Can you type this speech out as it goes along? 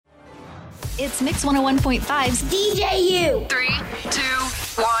It's Mix 101.5's DJU. 3, 2,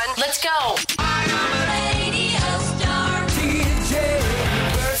 1, let's go.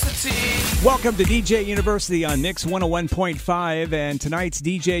 Welcome to DJ University on Mix 101.5, and tonight's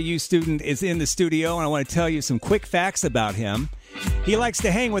DJU student is in the studio, and I want to tell you some quick facts about him. He likes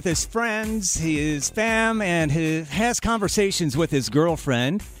to hang with his friends, his fam, and has conversations with his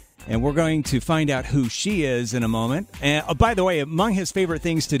girlfriend, and we're going to find out who she is in a moment. And by the way, among his favorite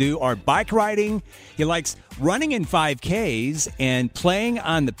things to do are bike riding. He likes running in 5Ks and playing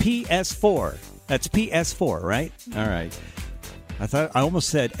on the PS4. That's PS4, right? All right. I almost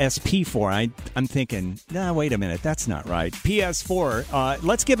said SP4. I'm thinking, nah, wait a minute. That's not right. PS4.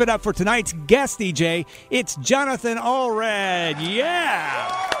 Let's give it up for tonight's guest DJ. It's Jonathan Allred.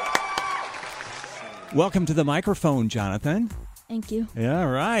 Yeah. Welcome to the microphone, Jonathan. Thank you. Yeah,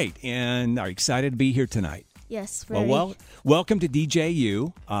 right. And are you excited to be here tonight? Yes, very. Well, welcome to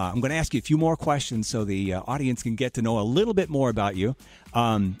DJU. I'm going to ask you a few more questions so the audience can get to know a little bit more about you.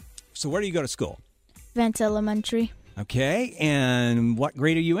 So where do you go to school? Vance Elementary. Okay, and what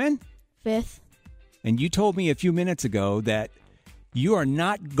grade are you in? 5th. And you told me a few minutes ago that you are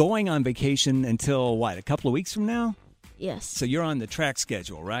not going on vacation until, what, a couple of weeks from now? Yes. So you're on the track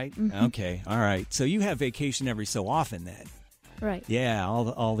schedule, right? Mm-hmm. Okay, all right. So you have vacation every so often then? Right. Yeah,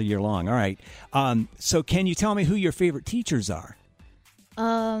 all the year long. All right. So can you tell me who your favorite teachers are?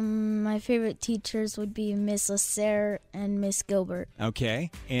 My favorite teachers would be Miss Lasser and Miss Gilbert. Okay,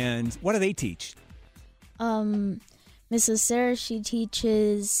 and what do they teach? Miss Lasser, she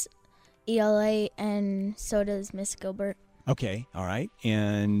teaches ELA, and so does Miss Gilbert. Okay, all right.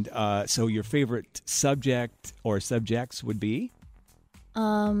 And so your favorite subject or subjects would be?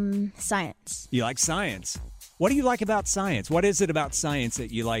 Science. You like science. What do you like about science? What is it about science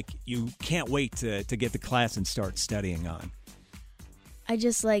that you can't wait to get to class and start studying on? I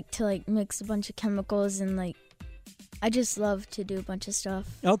just like to mix a bunch of chemicals and I just love to do a bunch of stuff.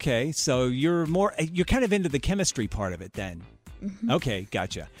 Okay, so you're kind of into the chemistry part of it then. Mm-hmm. Okay,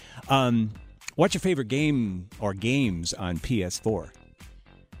 gotcha. What's your favorite game or games on PS4?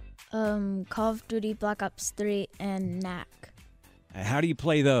 Call of Duty Black Ops 3 and Knack. How do you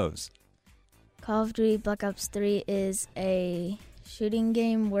play those? Call of Duty Black Ops 3 is a shooting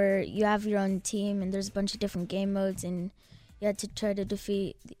game where you have your own team and there's a bunch of different game modes and you have to try to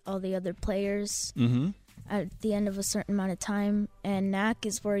defeat all the other players. Mm-hmm. At the end of a certain amount of time. And Knack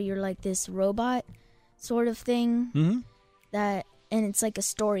is where you're like this robot sort of thing. Mm-hmm. And it's like a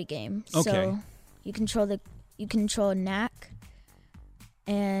story game. Okay. So you control Knack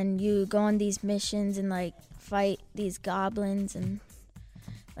and you go on these missions and fight these goblins, and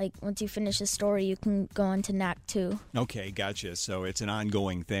once you finish the story you can go on to Knack 2. Okay, gotcha. So it's an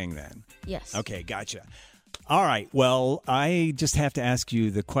ongoing thing then. Yes. Okay, gotcha. All right. Well, I just have to ask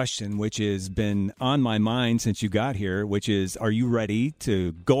you the question which has been on my mind since you got here, which is, are you ready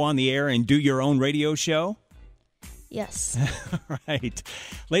to go on the air and do your own radio show? Yes. Right.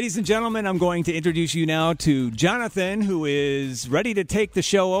 Ladies and gentlemen, I'm going to introduce you now to Jonathan, who is ready to take the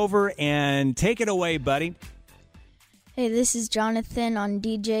show over, and take it away, buddy. Hey, this is Jonathan on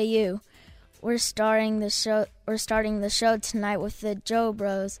DJU. We're starting the show tonight with the Joe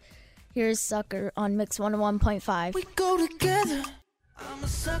Bros. Here's Sucker on Mix 101.5. We go together. I'm a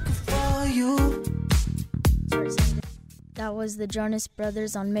sucker for you. That was the Jonas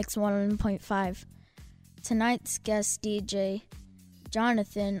Brothers on Mix 101.5. Tonight's guest DJ,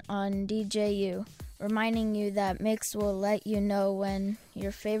 Jonathan on DJU, reminding you that Mix will let you know when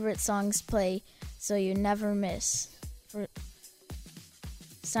your favorite songs play so you never miss.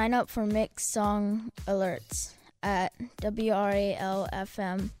 Sign up for Mix Song Alerts at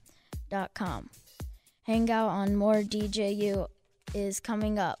WRALFM.com. Hangout on More DJU is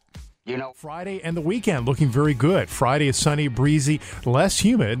coming up. Friday and the weekend looking very good. Friday is sunny, breezy, less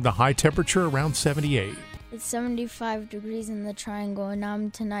humid. The high temperature around 78. It's 75 degrees in the Triangle, and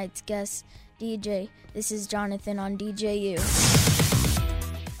I'm tonight's guest DJ. This is Jonathan on DJU.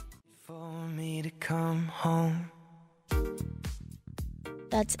 For me to come home.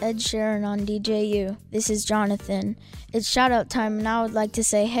 That's Ed Sheeran on DJU. This is Jonathan. It's shout out time, and I would like to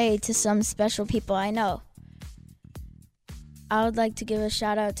say hey to some special people I know. I would like to give a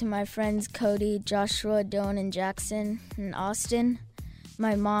shout out to my friends Cody, Joshua, Dylan, and Jackson in Austin,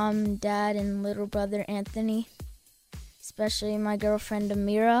 my mom, dad, and little brother Anthony, especially my girlfriend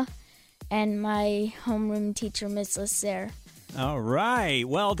Amira, and my homeroom teacher, Miss Lasser. All right.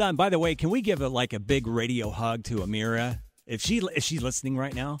 Well done. By the way, can we give a big radio hug to Amira? Is she listening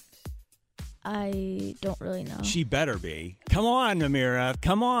right now? I don't really know. She better be. Come on, Amira.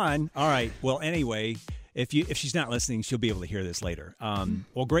 Come on. All right. Well, anyway, If she's not listening, she'll be able to hear this later.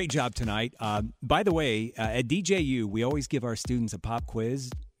 Well, great job tonight. By the way, at DJU, we always give our students a pop quiz.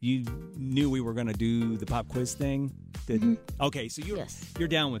 You knew we were going to do the pop quiz thing? Okay, so you're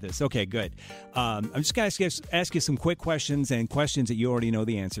down with this. Okay, good. I'm just going to ask you some quick questions and questions that you already know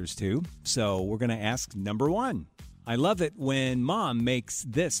the answers to. So we're going to ask number 1. I love it when Mom makes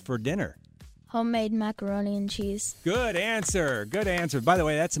this for dinner. Homemade macaroni and cheese. Good answer. Good answer. By the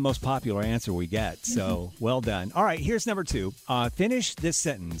way, that's the most popular answer we get, so well done. All right, here's number 2. Finish this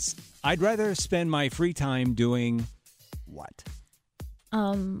sentence. I'd rather spend my free time doing what?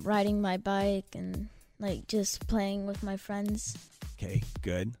 Riding my bike and, like, just playing with my friends. Okay,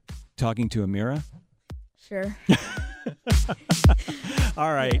 good. Talking to Amira? Sure.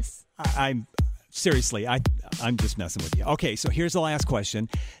 All right. Yes. I'm seriously, I'm just messing with you. Okay, so here's the last question.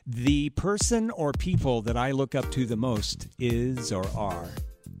 The person or people that I look up to the most is or are?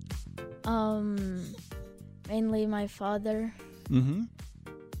 Mainly my father. Mm-hmm.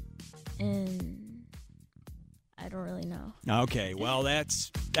 And I don't really know. Okay, well,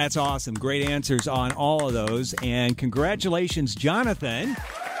 that's awesome. Great answers on all of those. And congratulations, Jonathan,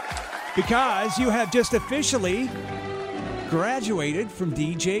 because you have just officially graduated from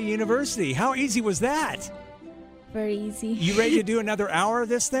DJ University. How easy was that? Very easy. You ready to do another hour of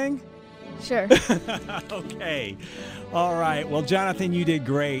this thing? Sure. Okay. All right. Well, Jonathan, you did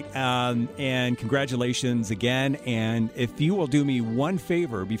great. And congratulations again. And if you will do me one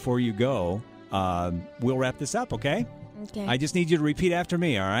favor before you go, we'll wrap this up, okay? Okay. I just need you to repeat after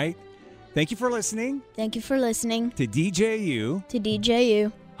me, all right? Thank you for listening. Thank you for listening. To DJU. To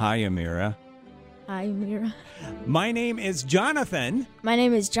DJU. Hi, Amira. Hi, Amira. My name is Jonathan. My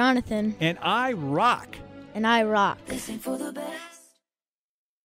name is Jonathan. And I rock. And I rock. Listen for the best.